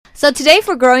So today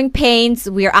for Growing Pains,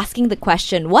 we're asking the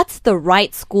question, what's the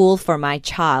right school for my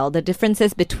child? The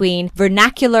differences between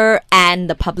vernacular and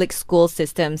the public school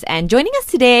systems. And joining us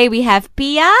today, we have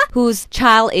Pia, whose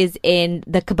child is in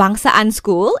the Kebangsaan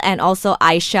school, and also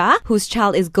Aisya, whose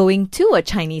child is going to a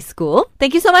Chinese school.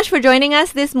 Thank you so much for joining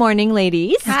us this morning,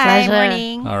 ladies. Hi,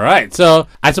 morning. All right. So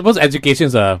I suppose education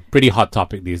is a pretty hot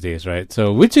topic these days, right?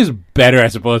 So which is better, I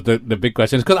suppose, the big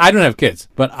question is, because I don't have kids,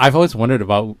 but I've always wondered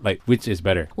about which is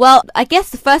better. Well, I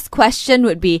guess the first question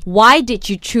would be, why did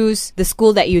you choose the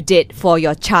school that you did for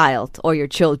your child or your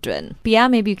children? Pia,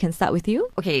 maybe you can start with you.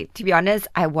 Okay, to be honest,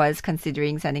 I was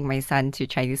considering sending my son to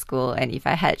Chinese school, and if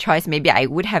I had a choice, maybe I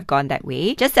would have gone that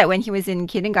way. Just that when he was in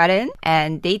kindergarten,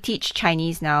 and they teach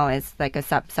Chinese now as like a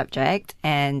subject,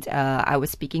 and I was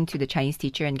speaking to the Chinese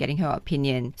teacher and getting her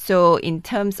opinion. So in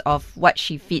terms of what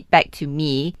she feedback to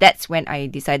me, that's when I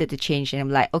decided to change, and I'm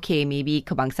like, okay, maybe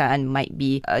Kebangsaan might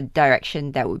be a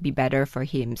direction that would be better for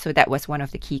him. So that was one of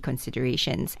the key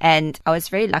considerations. And I was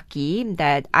very lucky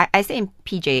that I stay in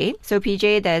PJ. So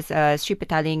PJ, there's a Sri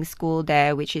Petaling school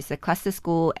there, which is a cluster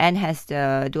school and has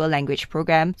the dual language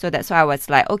program. So that's why I was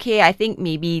like, okay, I think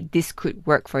maybe this could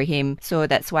work for him. So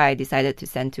that's why I decided to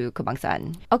send to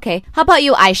Kebangsaan. Okay. How about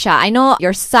you, Aisya? I know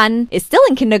your son is still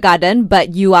in kindergarten,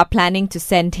 but you are planning to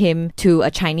send him to a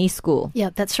Chinese school.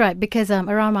 Yeah, that's right. Because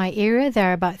around my area,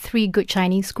 there are about 3 good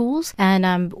Chinese schools.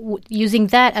 And using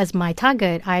that as my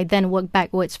target, I then work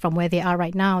backwards from where they are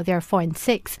right now. They are 4 and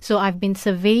 6. So I've been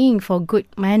surveying for good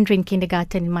Mandarin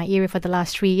kindergarten in my area for the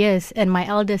last 3 years. And my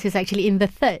eldest is actually in the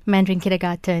 3rd Mandarin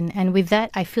kindergarten. And with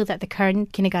that, I feel that the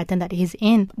current kindergarten that he's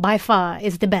in, by far,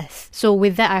 is the best. So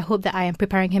with that, I hope that I am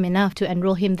preparing him enough to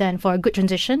enroll him then for a good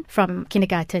transition from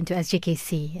kindergarten to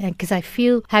SJKC. And because I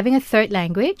feel having a third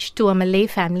language to a Malay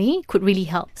family could really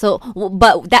help. So,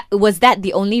 but was that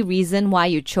the only reason why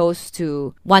you chose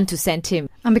to want to send him?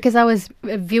 Because I was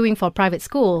viewing for private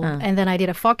school, and then I did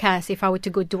a forecast. If I were to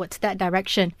go towards that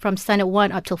direction from standard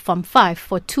 1 up till form 5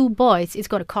 for 2 boys, it's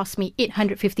going to cost me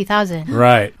 850,000.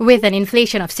 Right. With an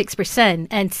inflation of 6%,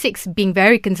 and 6 being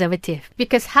very conservative.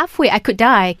 Because halfway I could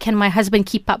die. Can my husband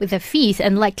keep up with the fees?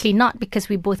 And likely not, because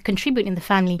we both contribute in the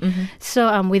family. Mm-hmm.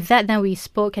 So with that, then we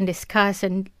spoke and discussed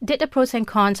and did the pros and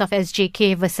cons of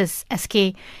SJK versus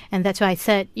SK. And that's why I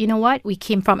said, you know what? We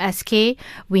came from SK.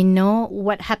 We know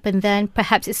what happened then.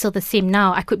 Perhaps it's still the same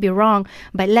now. I could be wrong,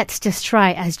 but let's just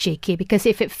try SJK, because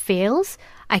if it fails,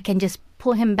 I can just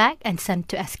pull him back and send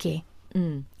to SK.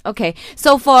 Okay,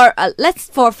 so let's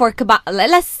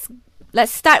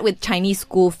start with Chinese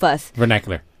school first.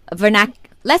 Vernacular.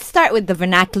 Let's start with the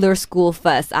vernacular school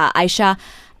first. Aisya,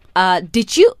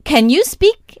 can you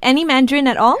speak any Mandarin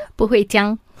at all? 不会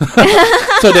讲.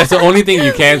 So that's the only thing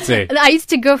you can say. I used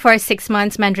to go for a 6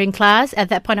 months Mandarin class. At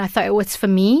that point, I thought it was for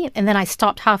me. And then I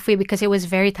stopped halfway because it was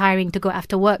very tiring to go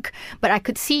after work. But I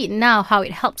could see now how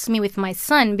it helps me with my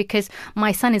son, because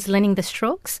my son is learning the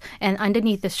strokes. And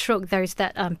underneath the stroke, there's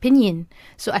that pinyin.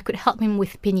 So I could help him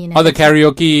with pinyin. Oh, the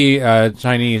karaoke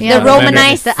Chinese. Yeah. The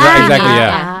romanized. Exactly,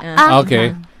 yeah.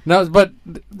 Okay. Now, but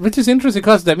which is interesting,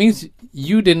 because that means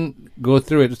you didn't go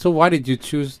through it. So why did you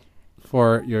choose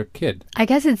for your kid? I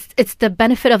guess it's the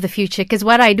benefit of the future, because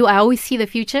what I do, I always see the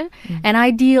future, and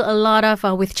I deal a lot of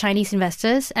with Chinese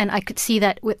investors, and I could see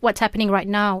that with what's happening right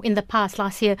now. In the past,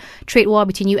 last year, trade war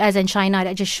between US and China,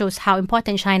 that just shows how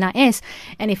important China is.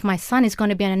 And if my son is going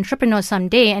to be an entrepreneur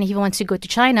someday and he wants to go to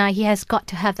China, he has got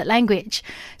to have that language.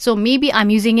 So maybe I'm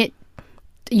using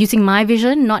my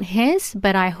vision, not his,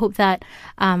 but I hope that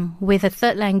with a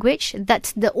third language,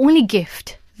 that's the only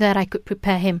gift that I could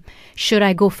prepare him should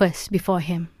I go first before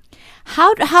him.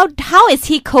 How is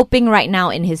he coping right now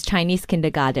in his Chinese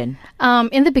kindergarten?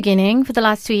 In the beginning, for the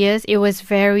last 2 years, it was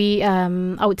very,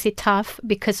 I would say, tough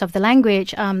because of the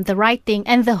language, the writing,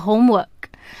 and the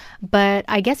homework. But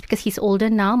I guess because he's older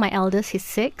now, my eldest, he's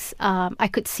 6, I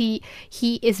could see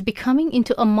he is becoming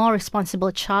into a more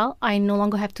responsible child. I no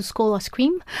longer have to scold or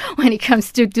scream when it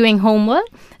comes to doing homework.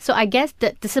 So I guess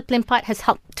the discipline part has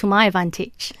helped to my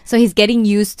advantage. So he's getting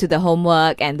used to the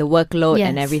homework and the workload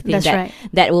and everything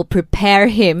that will prepare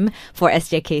him for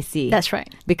SJKC. That's right.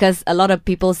 Because a lot of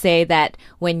people say that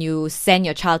when you send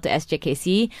your child to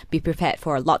SJKC, be prepared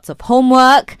for lots of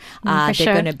homework.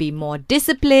 They're going to be more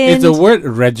discipled. Is the word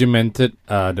regimented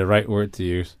the right word to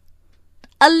use?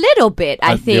 A little bit,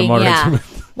 I think. Yeah.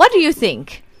 What do you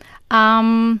think?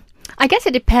 I guess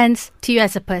it depends to you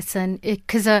as a person,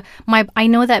 because I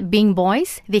know that being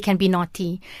boys, they can be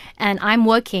naughty, and I'm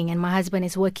working and my husband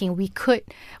is working.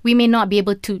 We may not be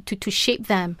able to shape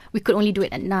them. We could only do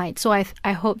it at night. So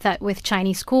I hope that with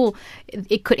Chinese school,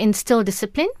 it could instill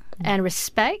discipline and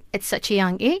respect at such a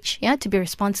young age, to be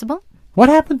responsible. What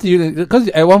happened to you? Because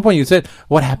at one point you said,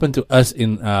 what happened to us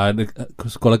in the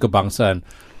Sekolah Kebangsaan?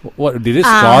 What did it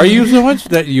scar you so much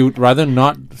that you'd rather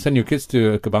not send your kids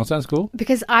to a Kebangsaan school?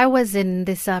 Because I was in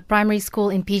this primary school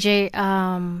in PJ,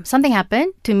 something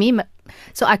happened to me.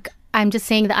 So I'm just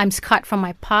saying that I'm scarred from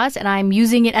my past and I'm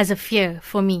using it as a fear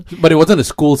for me. But it wasn't the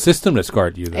school system that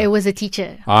scarred you, though. It was a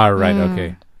teacher. All right,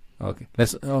 okay.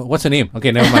 Let's. What's her name?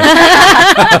 Okay, never mind.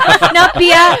 Now,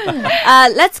 Pia,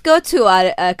 let's go to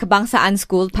Kebangsaan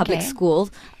school, public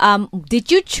school.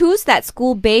 Did you choose that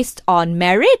school based on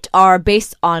merit or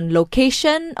based on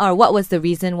location, or what was the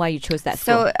reason why you chose that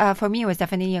school? So for me, it was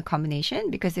definitely a combination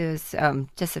because it was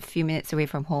just a few minutes away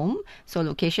from home. So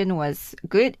location was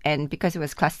good, and because it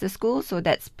was cluster school, so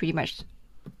that's pretty much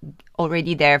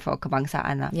already there for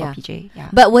Kebangsaan for PJ. Yeah.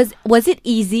 But was it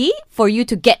easy for you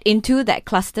to get into that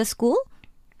cluster school?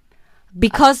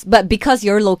 Because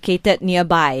you're located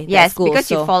nearby. Yes, that school,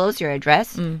 because it follows your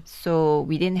address. So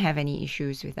we didn't have any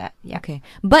issues with that. Yeah. Okay.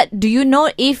 But do you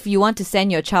know if you want to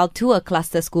send your child to a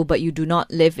cluster school but you do not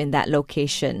live in that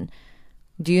location?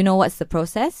 Do you know what's the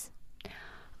process?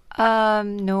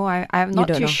 No, I'm not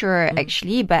too sure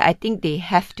actually, but I think they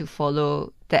have to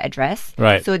follow the address.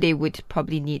 Right. So they would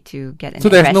probably need to get an So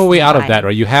address. there's no way out of line. that,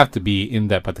 right? You have to be in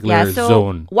that particular so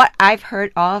zone. What I've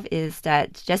heard of is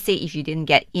that just say if you didn't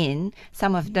get in,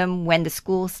 some of them when the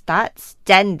school starts,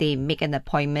 then they make an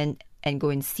appointment and go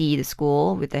and see the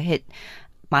school with the head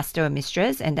master or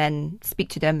mistress and then speak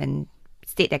to them and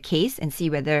state their case and see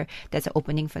whether there's an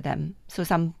opening for them. So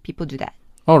some people do that.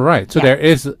 All right. So Yeah. there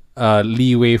is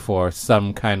leeway for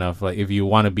some kind of like if you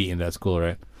want to be in that school,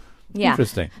 right? Yeah.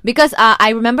 Interesting. Because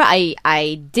I remember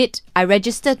I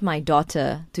registered my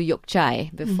daughter to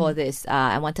Yokchai before this.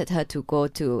 I wanted her to go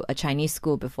to a Chinese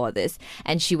school before this,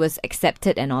 and she was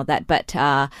accepted and all that. But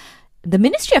the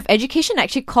Ministry of Education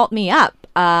actually called me up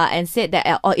and said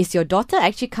that, is your daughter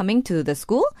actually coming to the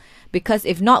school? Because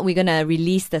if not, we're going to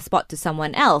release the spot to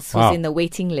someone else who's Wow. in the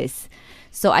waiting list.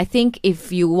 So I think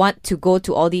if you want to go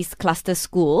to all these cluster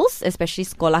schools, especially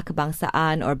Sekolah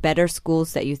Kebangsaan or better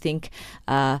schools that you think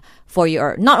for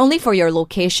your, not only for your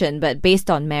location, but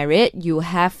based on merit, you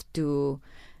have to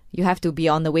be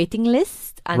on the waiting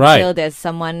list until Right. there's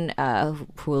someone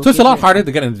who will So it's a give lot you- harder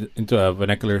to get into a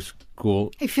vernacular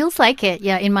school. It feels like it,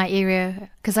 yeah, in my area.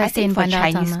 Because I stay think in for Bandar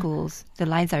Chinese Utama. schools, the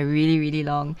lines are really, really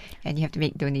long and you have to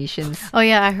make donations. Oh,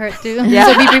 yeah, I heard too.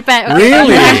 So be prepared. Okay.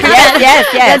 Really? yes.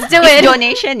 Let's do It's it.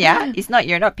 donation, yeah. It's not,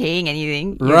 you're not paying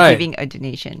anything. You're Right. giving a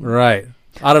donation. Right.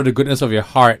 Out of the goodness of your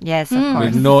heart. Yes, of course.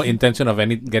 With no intention of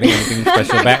getting anything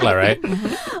special back, lah, right?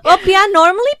 Well, Pia,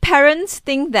 normally parents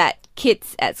think that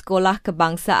kids at Sekolah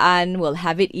Kebangsaan will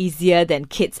have it easier than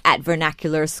kids at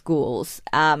vernacular schools.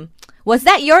 Was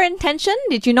that your intention?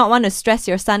 Did you not want to stress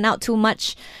your son out too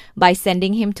much by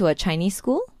sending him to a Chinese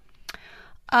school?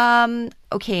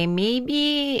 Okay,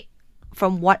 maybe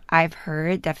from what I've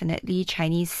heard, definitely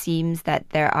Chinese seems that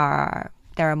there are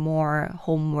more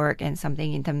homework and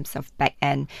something in terms of back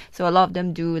end. So a lot of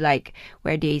them do like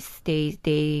where they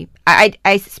stay.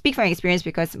 I speak from experience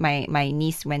because my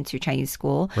niece went to Chinese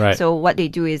school. Right. So what they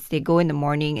do is they go in the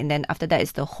morning and then after that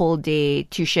is the whole day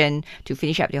tuition to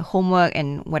finish up their homework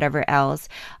and whatever else.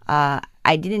 I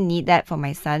didn't need that for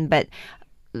my son, but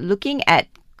looking at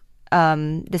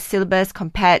the syllabus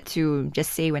compared to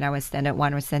just say when I was standard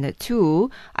 1 or standard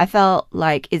 2, I felt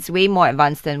like it's way more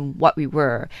advanced than what we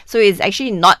were. So it's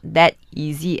actually not that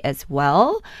easy as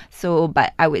well. So,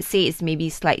 but I would say it's maybe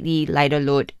slightly lighter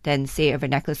load than say a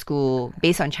vernacular school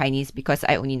based on Chinese because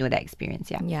I only know that experience.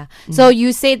 Yeah. Yeah. So you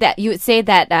would say that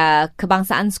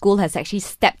Kebangsaan School has actually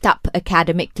stepped up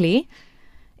academically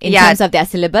in Yeah. terms of their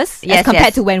syllabus as Yes, compared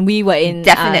yes. to when we were in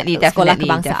Definitely, Sekolah definitely,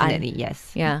 Kebangsaan. definitely,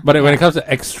 yes. Yeah. But when it comes to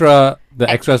the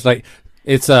extras, like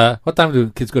it's what time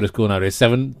do kids go to school nowadays?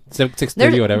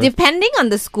 6:30 or whatever. Depending on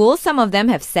the school, some of them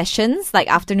have sessions like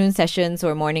afternoon sessions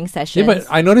or morning Yeah, sessions. but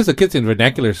I noticed the kids in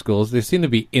vernacular schools, they seem to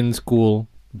be in school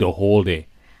the whole day,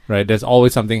 right? There's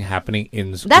always something happening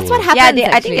in school. That's what happens.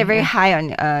 Yeah, I think actually. they're very high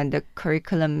on the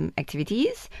curriculum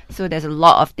activities. So there's a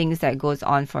lot of things that goes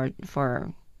on for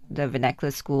the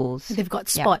vernacular schools. They've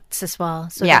got Yeah. spots as well.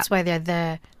 So Yeah. that's why they're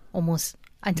there almost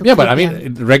until Yeah, but 2 I p.m.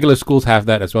 mean, regular schools have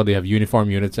that as well. They have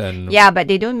uniform units and Yeah, but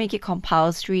they don't make it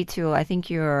compulsory till I think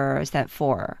you're step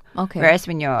 4. Okay. Whereas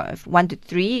when you're 1 to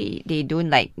 3, they don't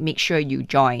like make sure you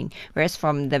join. Whereas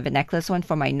from the vernacular one,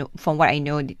 from what I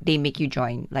know, they make you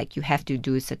join. Like you have to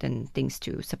do certain things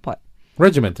to support.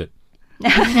 regimented.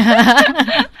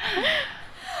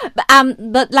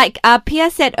 But like Pia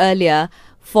said earlier,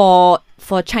 for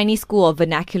Chinese school or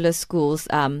vernacular schools,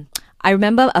 I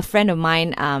remember a friend of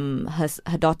mine,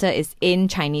 her daughter is in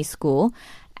Chinese school,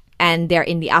 and they're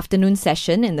in the afternoon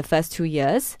session in the first 2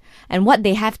 years. And what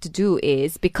they have to do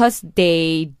is, because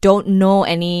they don't know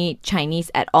any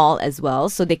Chinese at all as well,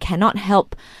 so they cannot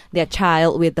help their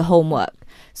child with the homework.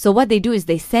 So what they do is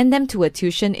they send them to a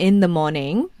tuition in the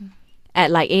morning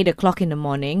at like 8 o'clock in the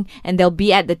morning, and they'll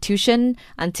be at the tuition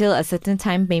until a certain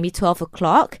time, maybe 12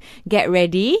 o'clock, get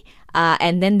ready,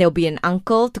 and then there'll be an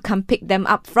uncle to come pick them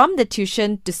up from the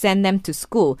tuition to send them to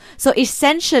school. So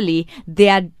essentially, they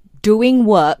are doing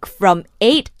work from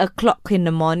 8 o'clock in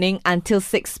the morning until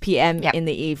 6 p.m. Yep. in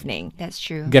the evening. That's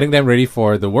true. Getting them ready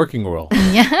for the working world.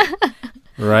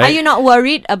 Right? Are you not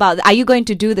worried about, are you going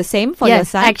to do the same for your Yes,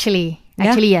 son? actually,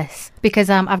 yes.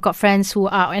 Because I've got friends who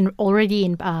are already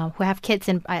who have kids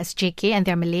in SJK and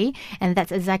they're Malay, and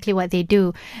that's exactly what they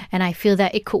do. And I feel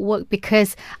that it could work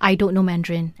because I don't know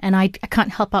Mandarin and I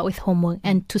can't help out with homework.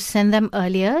 And to send them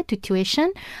earlier to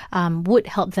tuition would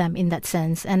help them in that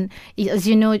sense. And as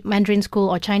you know, Mandarin school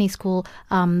or Chinese school,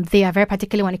 they are very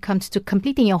particular when it comes to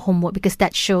completing your homework because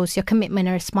that shows your commitment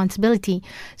and responsibility.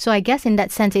 So I guess in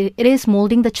that sense, it is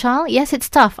molding the child. Yes, it's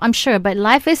tough, I'm sure, but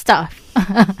life is tough.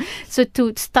 So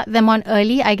to start them on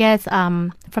early, I guess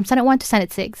from Standard 1 to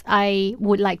Standard 6, I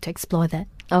would like to explore that.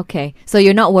 Okay. So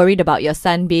you're not worried about your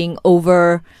son being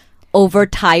overtired,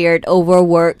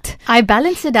 overworked? I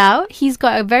balance it out. He's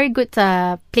got a very good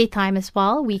playtime as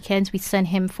well. Weekends, we send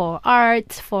him for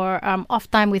art, for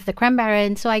off time with the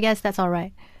grandparents. So I guess that's all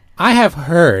right. I have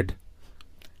heard,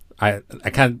 I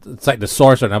can't cite the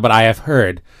source right now, but I have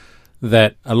heard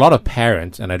that a lot of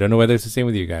parents, and I don't know whether it's the same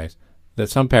with you guys, that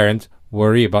some parents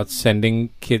worry about sending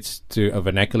kids to a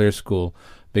vernacular school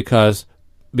because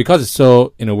it's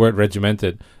so, in a word,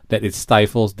 regimented that it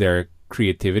stifles their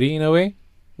creativity in a way.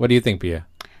 What do you think, Pia?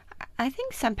 I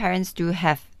think some parents do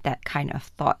have that kind of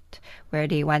thought where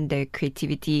they want their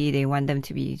creativity, they want them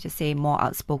to be, just say, more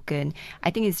outspoken.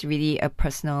 I think it's really a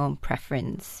personal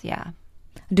preference, yeah.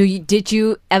 Did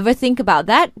you ever think about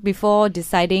that before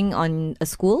deciding on a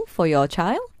school for your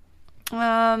child?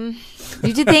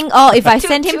 Did you think, if I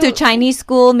send him to Chinese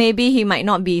school, maybe he might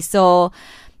not be so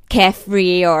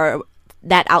carefree or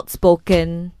that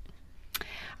outspoken?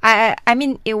 I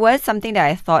mean, it was something that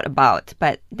I thought about,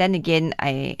 but then again,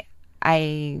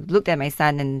 I looked at my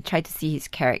son and tried to see his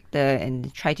character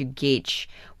and try to gauge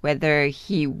whether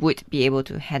he would be able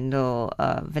to handle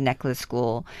a vernacular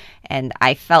school. And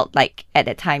I felt like at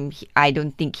that time, I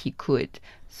don't think he could.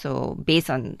 So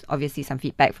based on obviously some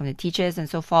feedback from the teachers and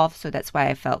so forth, so that's why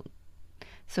I felt.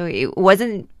 So it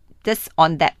wasn't just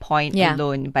on that point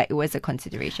alone, but it was a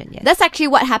consideration, yes. That's actually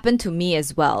what happened to me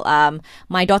as well.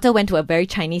 My daughter went to a very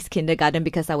Chinese kindergarten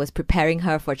because I was preparing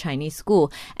her for Chinese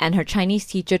school. And her Chinese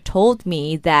teacher told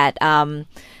me that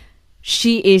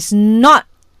she is not...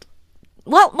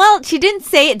 Well, she didn't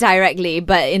say it directly,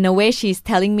 but in a way she's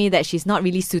telling me that she's not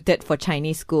really suited for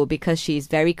Chinese school because she's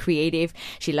very creative.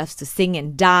 She loves to sing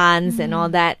and dance and all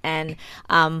that. And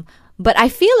but I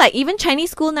feel like even Chinese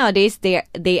school nowadays, they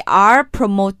are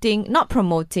not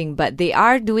promoting, but they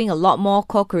are doing a lot more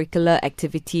co-curricular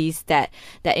activities that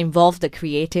involve the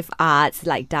creative arts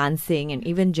like dancing and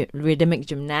even rhythmic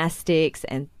gymnastics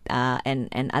and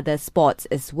other sports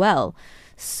as well.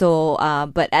 So,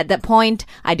 but at that point,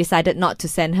 I decided not to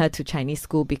send her to Chinese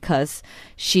school because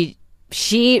she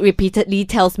repeatedly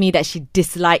tells me that she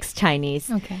dislikes Chinese.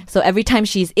 Okay. So every time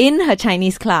she's in her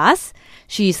Chinese class,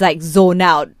 she's like zoned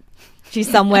out. She's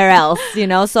somewhere else, you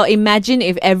know. So imagine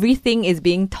if everything is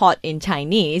being taught in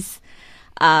Chinese.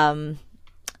 Even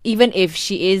if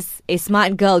she is a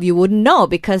smart girl, you wouldn't know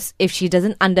because if she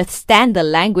doesn't understand the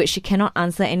language, she cannot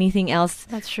answer anything else.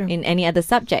 That's true. In any other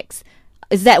subjects.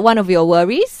 Is that one of your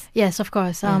worries? Yes, of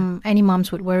course. Any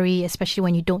moms would worry, especially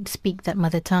when you don't speak that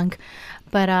mother tongue.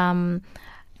 But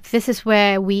this is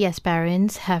where we as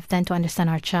parents have then to understand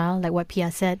our child, like what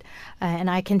Pia said. And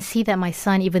I can see that my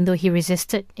son, even though he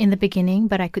resisted in the beginning,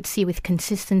 but I could see with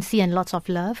consistency and lots of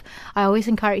love. I always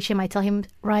encourage him. I tell him,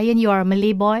 Ryan, you are a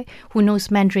Malay boy who knows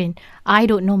Mandarin. I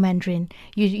don't know Mandarin.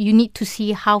 You need to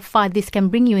see how far this can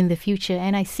bring you in the future.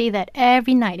 And I say that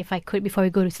every night, if I could, before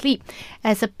we go to sleep,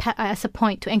 as a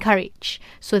point to encourage,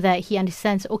 so that he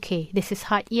understands, okay, this is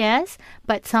hard, yes,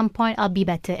 but at some point I'll be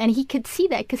better. And he could see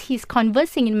that because he's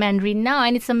conversing in Mandarin now,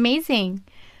 and it's amazing.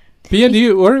 Pia, do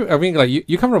you worry? I mean, like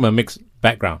you come from a mixed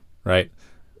background, right?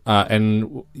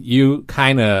 And you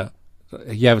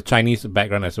you have a Chinese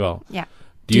background as well. Yeah.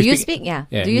 Do you speak? Yeah.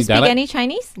 Do you speak dialect? any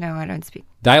Chinese? No, I don't speak.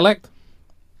 Dialect?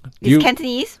 It's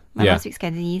Cantonese. My mom speaks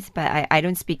Cantonese, but I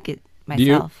don't speak it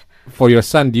myself. For your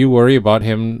son, do you worry about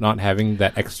him not having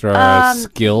that extra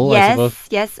skill, I suppose?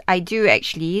 Yes, I do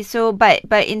actually. So, but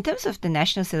in terms of the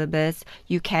national syllabus,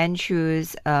 you can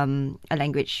choose a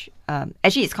language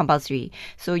actually it's compulsory.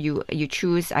 So you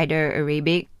choose either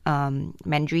Arabic,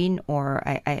 Mandarin, or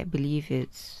I believe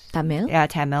it's Tamil? Yeah,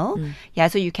 Tamil. Yeah,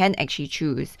 so you can actually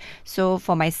choose. So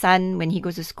for my son, when he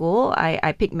goes to school,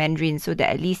 I pick Mandarin so that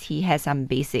at least he has some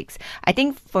basics. I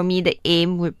think for me, the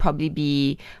aim would probably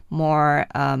be more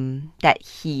that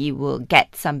he will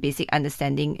get some basic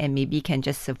understanding and maybe can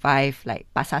just survive like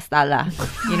pasasta lah,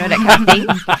 that kind of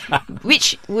thing,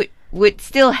 which would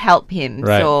still help him.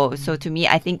 Right. So to me,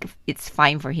 I think it's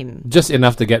fine for him. Just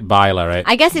enough to get by, lah, right?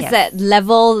 I guess it's Yes. that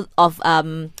level of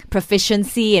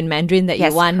proficiency in Mandarin that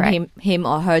Yes, you want correct. him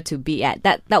or her to be at.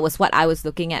 That was what I was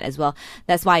looking at as well.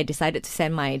 That's why I decided to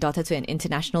send my daughter to an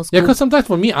international school. Yeah, because sometimes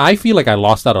for me, I feel like I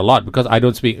lost out a lot because I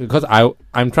don't speak. Because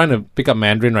I'm trying to pick up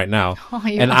Mandarin right now, Oh,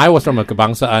 you and are. I was from a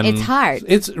kebangsaan. It's hard.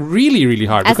 It's really, really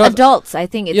hard. As because, adults, I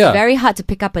think it's Yeah. very hard to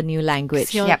pick up a new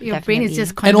language. Your, Yep, your brain is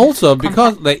definitely. just and also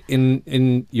because like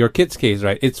in your kid's case,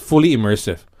 right, it's fully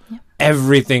immersive.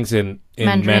 Everything's in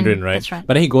Mandarin, right? That's right.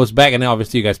 But then he goes back, and then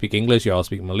obviously you guys speak English, you all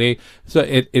speak Malay, so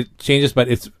it changes. But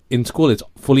it's in school, it's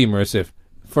fully immersive.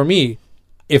 For me,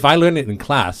 if I learn it in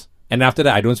class and after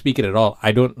that I don't speak it at all,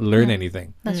 I don't learn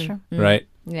anything, That's true. right?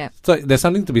 Yeah. So there's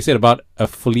something to be said about a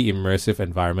fully immersive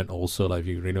environment also, like if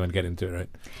you really want to get into it, right?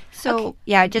 So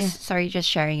just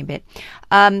sharing a bit.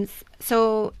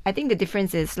 So I think the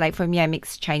difference is like for me, I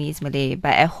mix Chinese Malay,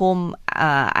 but at home,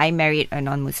 I married a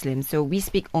non-Muslim, so we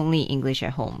speak only English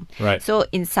at home. Right. So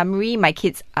in summary, my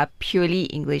kids are purely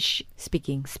English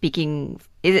Speaking.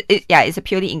 it's a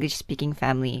purely English speaking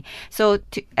family. So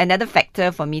another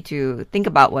factor for me to think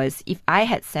about was if I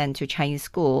had sent to Chinese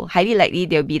school, highly likely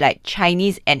there'll be like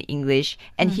Chinese and English,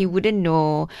 and he wouldn't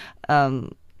know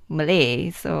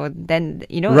Malay. So then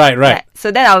Right. so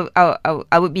then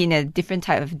I would be in a different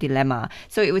type of dilemma.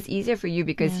 So it was easier for you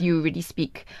because you really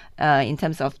speak in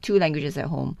terms of two languages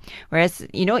at home. Whereas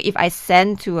if I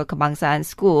send to a kebangsaan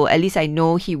school, at least I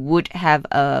know he would have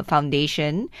a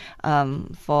foundation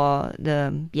for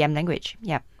the BM language.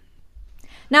 Yeah.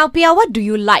 Now, Pia, what do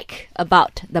you like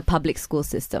about the public school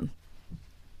system?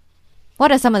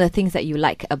 What are some of the things that you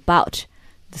like about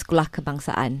the Sekolah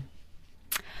Kebangsaan?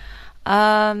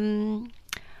 I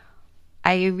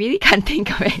really can't think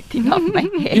of anything off my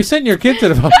head. You sent your kid to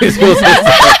the public school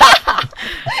system.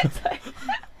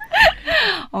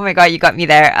 Oh my god, you got me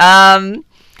there.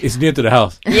 It's near to the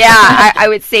house. Yeah, I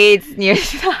would say it's near.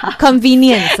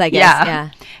 Convenience, I guess.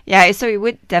 Yeah. Yeah, so it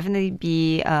would definitely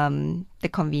be the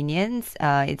convenience.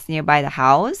 It's nearby the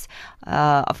house.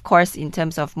 Of course, in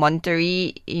terms of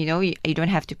monetary, you don't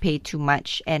have to pay too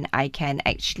much, and I can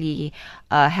actually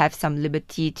have some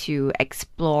liberty to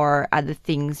explore other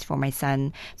things for my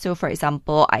son. So, for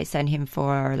example, I send him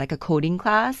for like a coding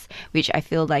class, which I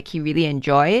feel like he really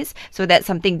enjoys. So that's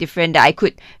something different that I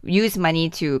could use money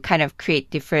to kind of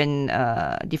create different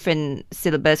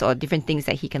syllabus or different things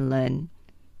that he can learn.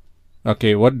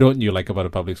 Okay, what don't you like about the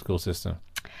public school system?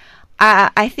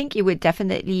 I think it would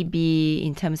definitely be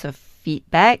in terms of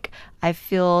feedback. I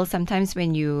feel sometimes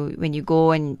when you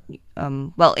go and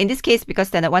in this case, because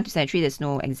standard 1 to standard 3 there's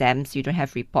no exams, you don't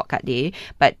have report card day,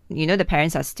 but the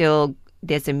parents are still,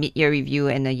 there's a mid-year review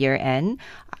and a year end.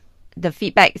 The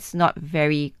feedback is not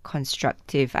very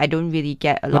constructive. I don't really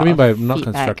get a lot What do you mean of by not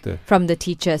feedback. constructive? From the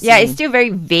teachers. Yeah, you it's mean? still very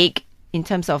vague in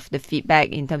terms of the feedback,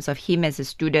 in terms of him as a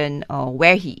student or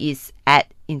where he is at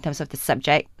in terms of the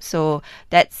subject. So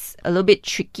that's a little bit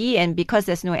tricky. And because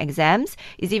there's no exams,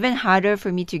 it's even harder for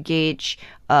me to gauge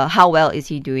how well is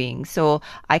he doing. So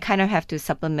I kind of have to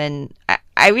supplement.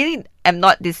 I really am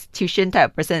not this tuition type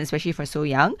of person, especially for so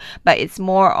young, but it's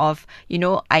more of,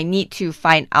 I need to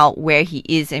find out where he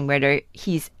is and whether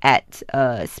he's at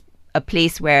a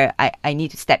place where I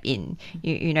need to step in.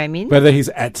 You know what I mean? Whether he's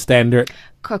at standard.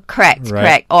 Correct.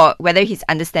 Or whether his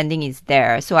understanding is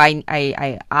there. So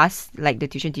I asked like the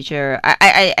tuition teacher.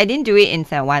 I didn't do it in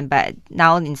standard 1, but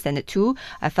now in standard 2,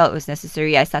 I felt it was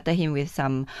necessary. I started him with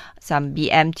some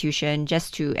BM tuition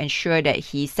just to ensure that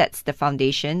he sets the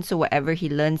foundation. So whatever he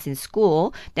learns in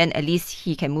school, then at least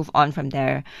he can move on from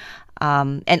there.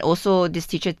 And also this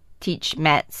teacher teach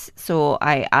maths. So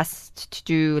I asked to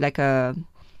do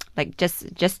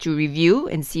just to review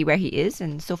and see where he is.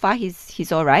 And so far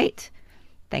he's all right.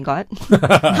 Thank God.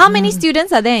 How many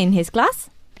students are there in his class?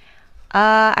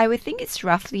 I would think it's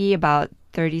roughly about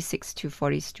 36 to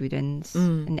 40 students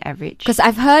on average. Because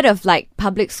I've heard of like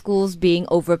public schools being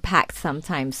overpacked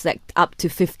sometimes, like up to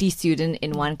 50 students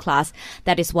in one class.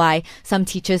 That is why some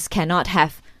teachers cannot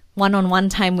have one-on-one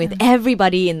time with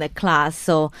everybody in the class.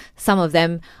 So some of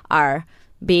them are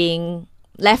being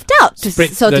left out, so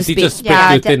to speak. Teachers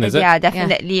spread too thin, is it? Yeah,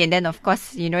 definitely. And then, of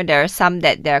course, there are some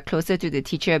that they're closer to the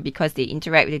teacher because they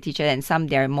interact with the teacher, and some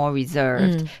they're more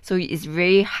reserved. So it's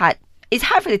very hard. It's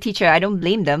hard for the teacher. I don't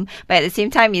blame them. But at the same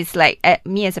time, it's like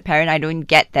me as a parent, I don't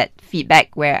get that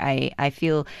feedback where I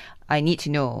feel I need to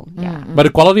know. Yeah. But the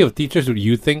quality of teachers, do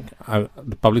you think,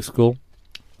 the public school?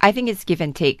 I think it's give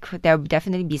and take. There will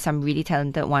definitely be some really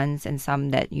talented ones and some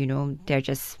that, they're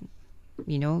just,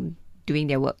 doing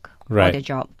their work or their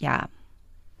job. Yeah.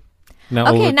 Now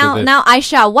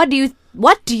Aisya,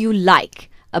 what do you like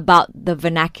about the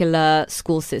vernacular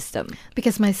school system?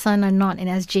 Because my son are not in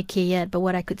SJK yet, but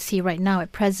what I could see right now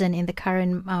at present in the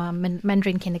current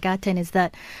Mandarin kindergarten is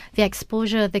that the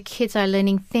exposure, the kids are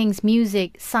learning things,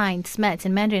 music, science, maths,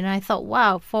 and Mandarin. And I thought,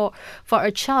 wow, for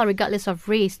a child, regardless of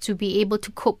race, to be able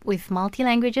to cope with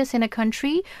multi-languages in a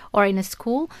country or in a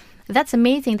school, that's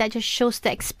amazing. That just shows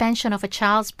the expansion of a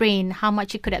child's brain, how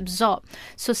much it could absorb.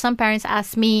 So some parents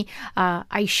ask me, are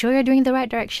you sure you're doing the right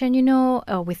direction,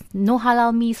 with no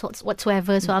halal meat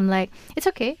whatsoever? So I'm like, it's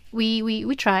okay.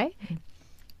 We try.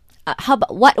 How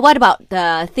about what about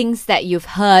the things that you've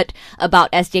heard about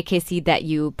SJKC that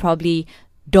you probably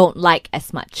don't like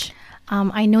as much?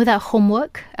 I know that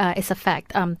homework is a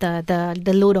fact,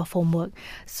 the load of homework.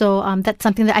 So that's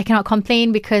something that I cannot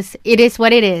complain because it is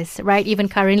what it is, right? Even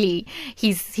currently,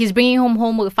 he's bringing home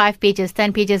homework 5 pages,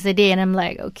 10 pages a day. And I'm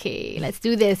like, okay, let's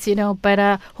do this,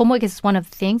 But homework is one of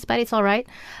the things, but it's all right.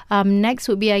 Next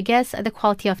would be, I guess, the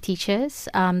quality of teachers.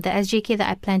 The SJK that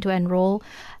I plan to enroll,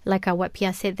 like what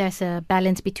Pia said, there's a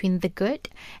balance between the good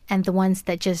and the ones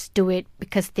that just do it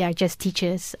because they are just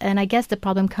teachers. And I guess the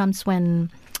problem comes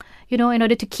when... in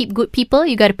order to keep good people,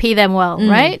 you got to pay them well,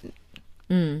 right?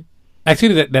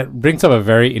 Actually, that brings up a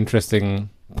very interesting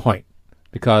point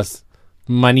because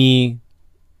money.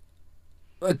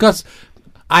 Because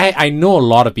I know a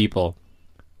lot of people,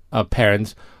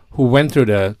 parents who went through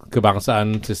the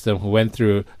kebangsaan system, who went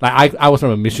through I was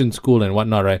from a mission school and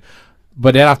whatnot, right?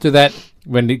 But then after that,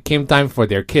 when it came time for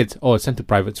their kids, it's sent to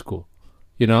private school,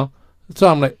 So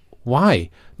I'm like, why?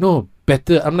 No.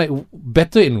 Better. I'm like,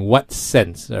 better in what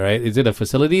sense? All right, is it the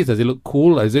facilities? Does it look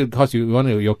cool? Is it because you want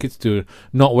your kids to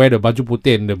not wear the baju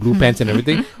putih and the blue pants and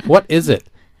everything? What is it?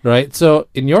 Right. So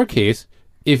in your case,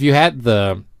 if you had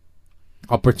the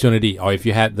opportunity, or if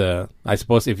you had I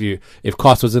suppose if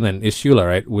cost wasn't an issue, all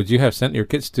right, would you have sent your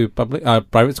kids to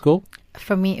private school?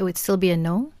 For me, it would still be a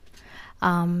no.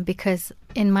 Because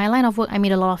in my line of work, I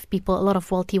meet a lot of people, a lot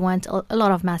of wealthy ones, a lot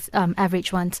of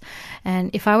average ones. And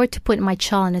if I were to put my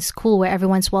child in a school where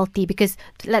everyone's wealthy, because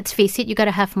let's face it, you got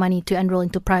to have money to enroll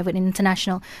into private and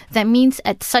international. That means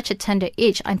at such a tender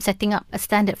age, I'm setting up a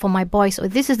standard for my boys. So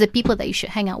this is the people that you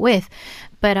should hang out with.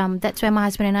 But that's where my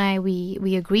husband and I,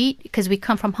 we agreed because we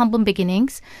come from humble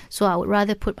beginnings. So I would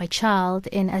rather put my child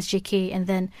in SJK and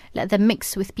then let them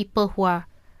mix with people who are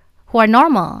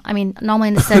normal. I mean, normal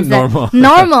in the sense normal. that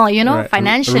normal, Right.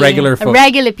 financially. Regular folk.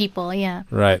 Regular people, yeah.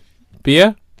 Right.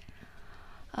 Pia?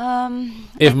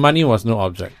 If money was no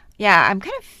object. Yeah, I'm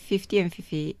kind of 50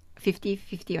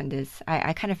 on this.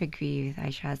 I kind of agree with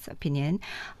Aisha's opinion.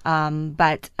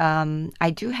 But I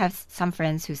do have some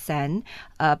friends who send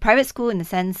private school in the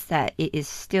sense that it is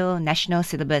still national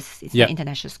syllabus. It's not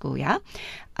international school, yeah?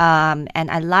 And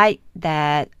I like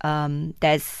that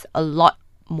there's a lot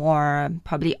more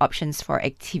probably options for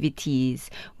activities,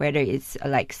 whether it's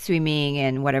like swimming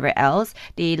and whatever else.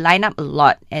 They line up a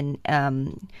lot, and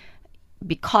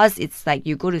because it's like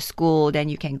you go to school, then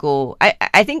you can go.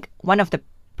 I think one of the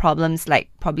problems, like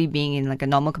probably being in like a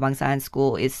normal kebangsaan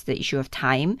school, is the issue of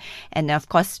time, and of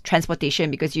course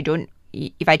transportation, because you don't.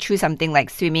 If I choose something like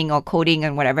swimming or coding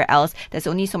and whatever else, there's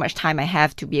only so much time I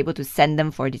have to be able to send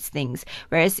them for these things.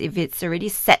 Whereas if it's already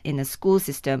set in a school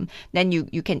system, then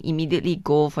you can immediately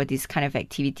go for these kind of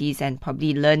activities and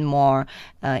probably learn more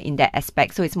in that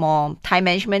aspect. So it's more time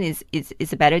management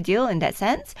is a better deal in that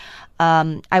sense.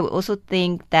 I would also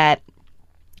think that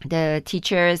the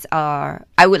teachers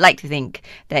I would like to think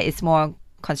that it's more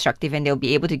constructive and they'll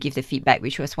be able to give the feedback,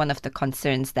 which was one of the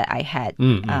concerns that I had.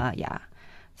 Yeah.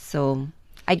 So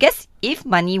I guess if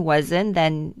money wasn't,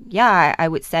 then yeah, I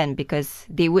would send, because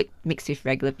they would mix with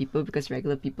regular people, because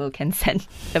regular people can send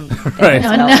them Right. as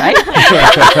well, right?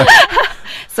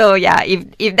 So yeah, if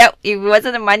it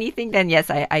wasn't a money thing, then yes,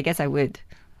 I guess I would.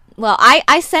 Well,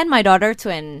 I sent my daughter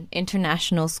to an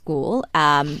international school,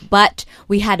 but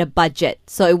we had a budget.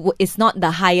 So it's not the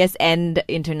highest end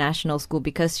international school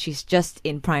because she's just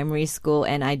in primary school,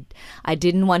 and I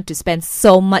didn't want to spend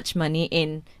so much money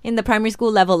in the primary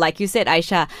school level. Like you said,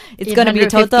 Aisha, it's going to be a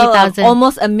total of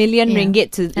almost $1 million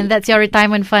ringgit and that's your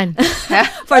retirement fund.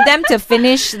 for them to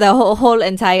finish the whole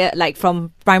entire, like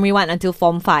from primary 1 until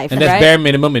form 5. And that's right? bare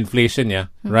minimum inflation,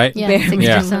 right? Yeah, Bare 6%.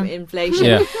 minimum inflation.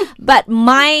 Yeah. But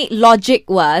my logic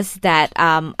was that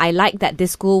I liked that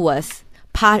this school was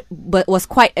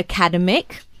quite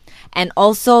academic, and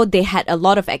also they had a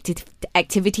lot of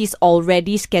activities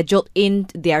already scheduled in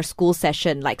their school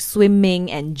session, like swimming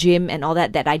and gym and all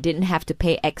that I didn't have to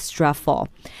pay extra for.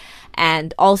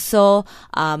 And also,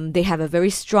 they have a very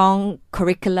strong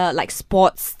curricula, like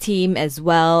sports team as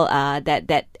well,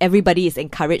 that everybody is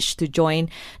encouraged to join.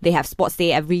 They have sports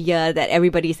day every year that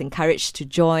everybody is encouraged to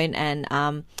join. And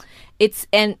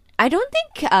I don't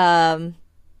think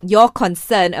your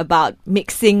concern about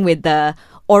mixing with the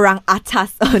orang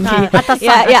atas only.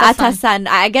 Atasan.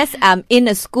 I guess in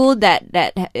a school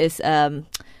that is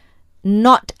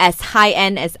not as high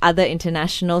end as other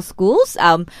international schools,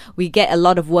 we get a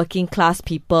lot of working class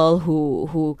people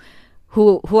who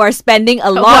are spending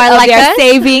a lot of their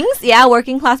savings. Yeah,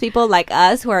 working class people like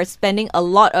us who are spending a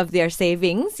lot of their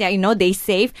savings. Yeah, they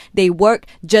save, they work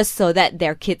just so that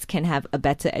their kids can have a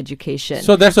better education.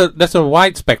 So there's a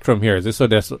wide spectrum here. Is this, so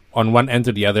there's on one end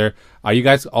to the other. Are you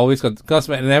guys always, because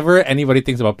whenever anybody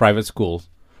thinks about private schools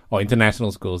or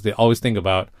international schools, they always think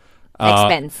about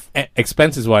expense.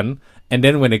 Expense is one, and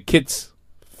then when the kids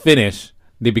finish,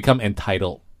 they become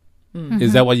entitled. Mm-hmm.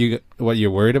 Is that what you're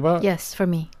worried about? Yes, for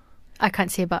me. I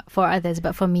can't say about for others,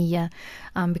 but for me, yeah.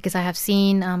 Because I have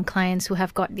seen clients who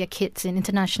have got their kids in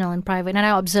international and private, and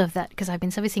I observe that because I've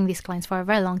been servicing these clients for a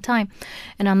very long time.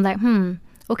 And I'm like,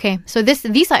 okay. So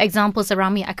these are examples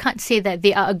around me. I can't say that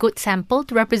they are a good sample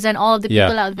to represent all of the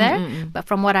people out there, but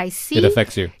from what I see, it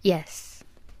affects you. Yes.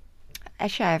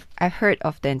 Actually, I've heard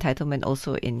of the entitlement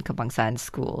also in Kebangsaan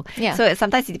school. Yeah. So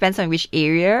sometimes it depends on which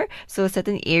area. So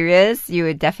certain areas you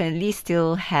would definitely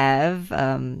still have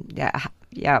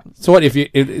yeah. So what if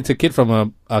it's a kid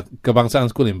from a Kebangsaan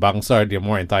school in Bangsar, they're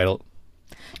more entitled?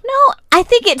 No, I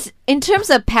think it's in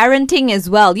terms of parenting as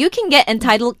well. You can get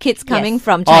entitled kids coming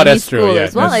from Chinese school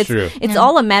as well. That's true. It's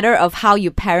all a matter of how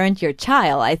you parent your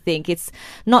child. I think it's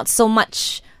not so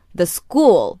much the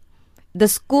school. The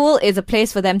school is a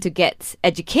place for them to get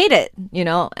educated,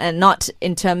 and not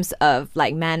in terms of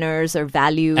like manners or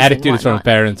values. Attitudes from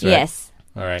parents, right? Yes.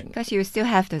 All right. Because you still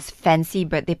have those fancy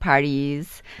birthday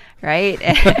parties, right?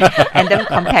 And them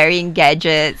comparing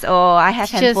gadgets. Oh, I have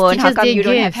handphone. How come you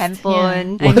don't have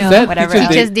handphone? Yeah. What's that? Whatever.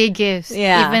 Teachers' Day gifts.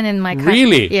 Yeah. Even in my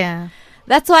Really? Yeah.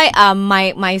 That's why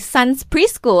my son's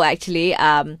preschool actually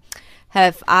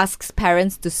have asked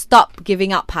parents to stop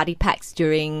giving out party packs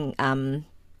during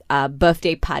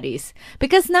birthday parties,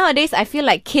 because nowadays I feel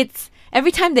like kids,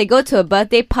 every time they go to a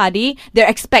birthday party, they're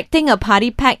expecting a party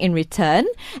pack in return.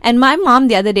 And my mom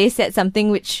the other day said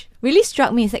something which really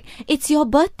struck me. It's like, it's your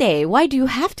birthday. Why do you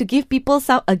have to give people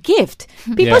a gift?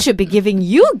 People should be giving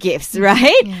you gifts,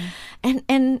 right? Yeah.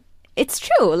 And it's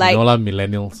true. Like, Nola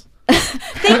millennials.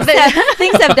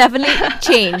 things have definitely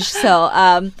changed. So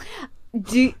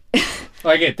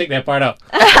okay, take that part out.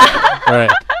 All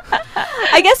right.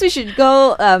 I guess we should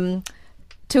go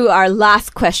to our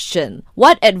last question.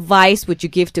 What advice would you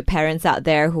give to parents out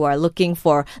there who are looking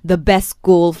for the best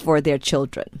school for their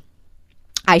children?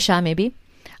 Aisha, maybe?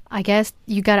 I guess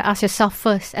you got to ask yourself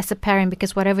first as a parent,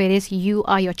 because whatever it is, you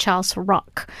are your child's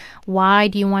rock. Why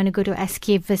do you want to go to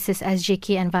SK versus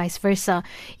SJK and vice versa?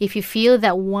 If you feel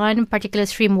that one particular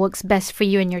stream works best for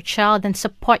you and your child, then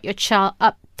support your child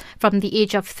up from the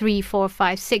age of 3, 4,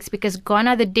 5, 6, because gone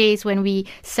are the days when we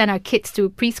send our kids to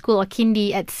preschool or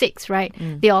kindy at 6, right?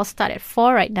 They all start at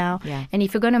 4 right now. Yeah. And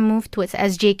if you're going to move towards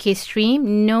SJK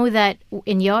stream, know that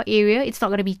in your area, it's not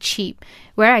going to be cheap.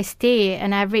 Where I stay,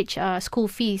 an average school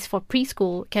fees for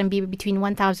preschool can be between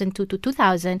 1,000 to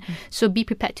 2,000. So be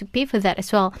prepared to pay for that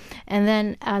as well. And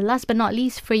then last but not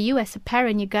least, for you as a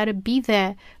parent, you got to be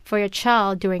there for your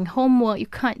child during homework. You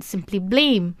can't simply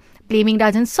blame. Blaming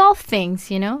doesn't solve things,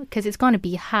 because it's going to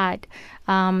be hard.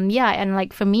 And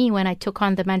like for me, when I took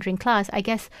on the Mandarin class, I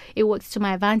guess it works to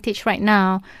my advantage right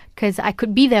now, because I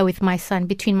could be there with my son.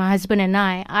 Between my husband and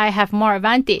I have more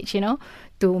advantage,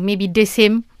 to maybe diss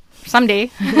him someday.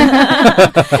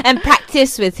 And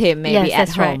practice with him maybe at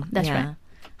home. That's right.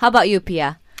 How about you,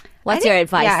 Pia? What's your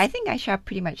advice? Yeah, I think Aisha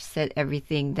pretty much said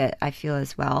everything that I feel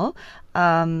as well.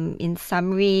 In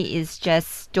summary, is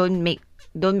just don't make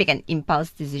don't make an impulse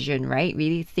decision, right?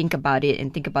 Really think about it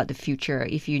and think about the future.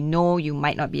 If you know you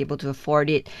might not be able to afford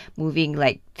it moving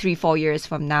like 3-4 years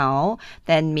from now,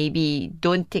 then maybe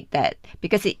don't take that,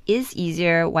 because it is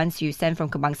easier once you send from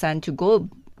Kebangsaan to go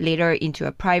later into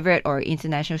a private or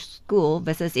international school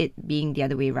versus it being the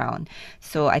other way around.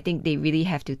 So I think they really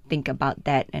have to think about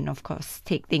that, and of course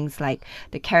take things like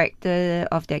the character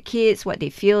of their kids, what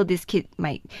they feel this kid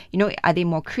might, are they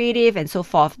more creative and so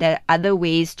forth. There are other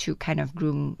ways to kind of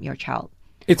groom your child.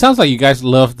 It sounds like you guys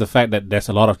love the fact that there's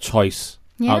a lot of choice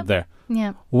out there.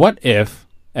 Yeah. What if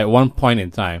at one point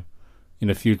in time in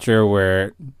the future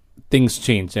where things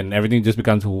change and everything just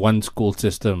becomes one school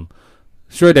system?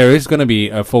 Sure, there is going to be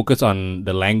a focus on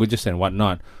the languages and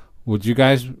whatnot. Would you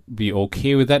guys be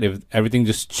okay with that if everything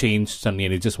just changed suddenly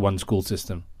and it's just one school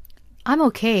system? I'm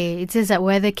okay. It's just that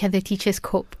whether can the teachers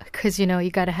cope? Because, you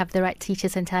got to have the right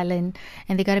teachers and talent,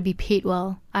 and they got to be paid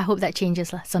well. I hope that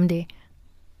changes someday.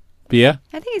 Pia?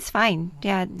 I think it's fine.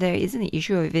 Yeah, there isn't an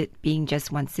issue of it being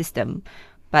just one system,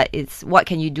 but it's what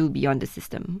can you do beyond the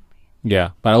system?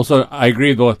 Yeah, but also I agree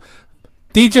with both.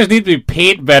 Teachers need to be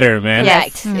paid better, man.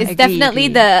 Yes, it's Agree. definitely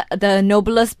the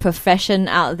noblest profession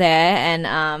out there,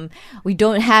 and we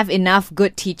don't have enough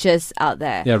good teachers out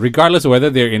there. Yeah, regardless of whether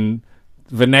they're in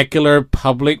vernacular,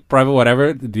 public, private,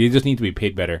 whatever, they just need to be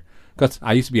paid better. Because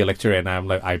I used to be a lecturer, and I'm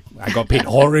like, I got paid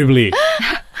horribly.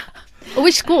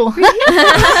 Which school?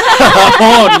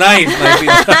 Oh, nice.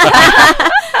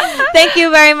 Thank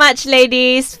you very much,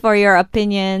 ladies, for your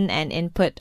opinion and input